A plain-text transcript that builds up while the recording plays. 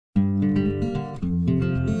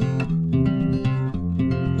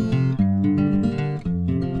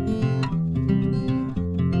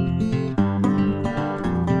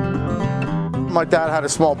My dad had a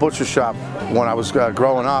small butcher shop when I was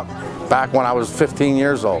growing up, back when I was 15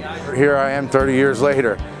 years old. Here I am 30 years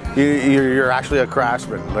later. You're actually a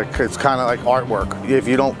craftsman. Like, it's kind of like artwork. If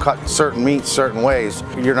you don't cut certain meats certain ways,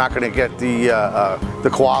 you're not going to get the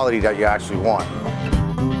quality that you actually want.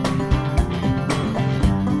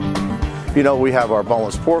 You know, we have our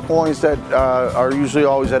boneless pork loins that are usually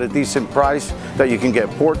always at a decent price, that you can get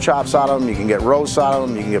pork chops out of them, you can get roasts out of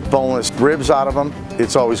them, you can get boneless ribs out of them.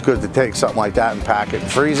 It's always good to take something like that and pack it and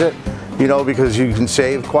freeze it, you know, because you can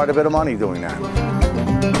save quite a bit of money doing that.